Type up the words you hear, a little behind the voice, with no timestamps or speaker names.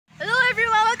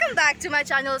welcome back to my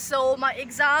channel. So my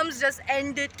exams just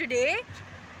ended today.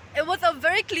 It was a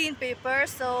very clean paper,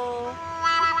 so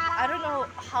I don't know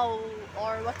how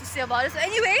or what to say about it. So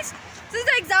anyways, since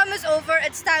the exam is over,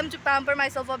 it's time to pamper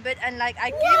myself a bit, and like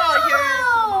I came out here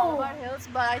to Malabar Hills,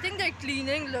 but I think they're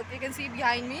cleaning. Look, you can see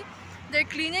behind me. They're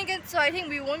cleaning it, so I think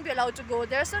we won't be allowed to go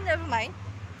there, so never mind.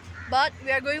 But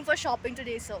we are going for shopping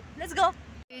today, so let's go.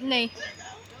 नहीं,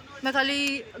 मैं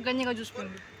खाली गन्ने का juice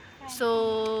पीऊँगी. So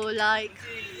like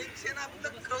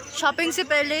shopping से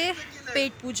पहले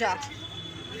पेट पूजा.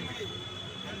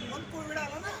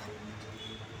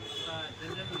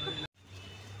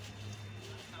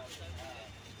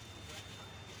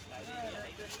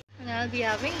 And I'll be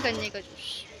having गन्ने का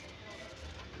juice.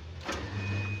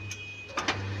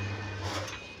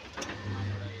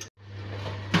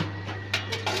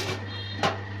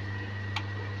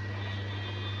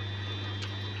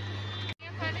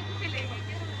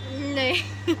 नहीं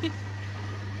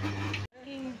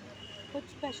कुछ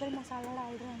स्पेशल मसाला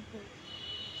डाल रहे हैं हम.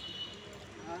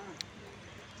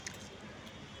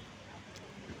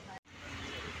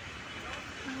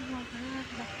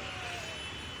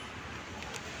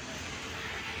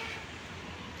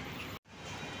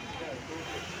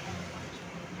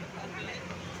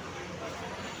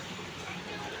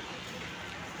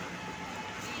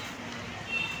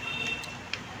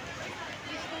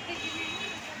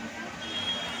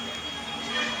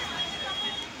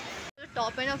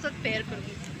 टॉप है ना, उसके साथ पेयर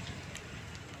करूँगी.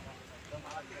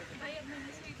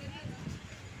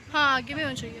 हाँ, आगे भी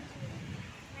होना चाहिए.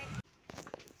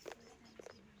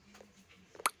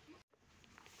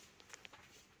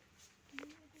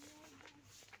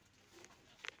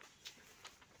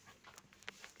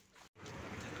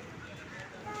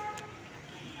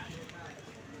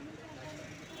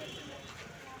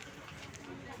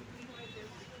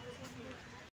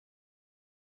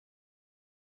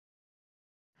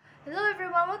 Hello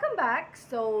everyone, welcome back.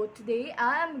 So today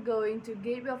I am going to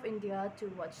Gateway of India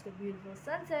to watch the beautiful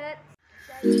sunset.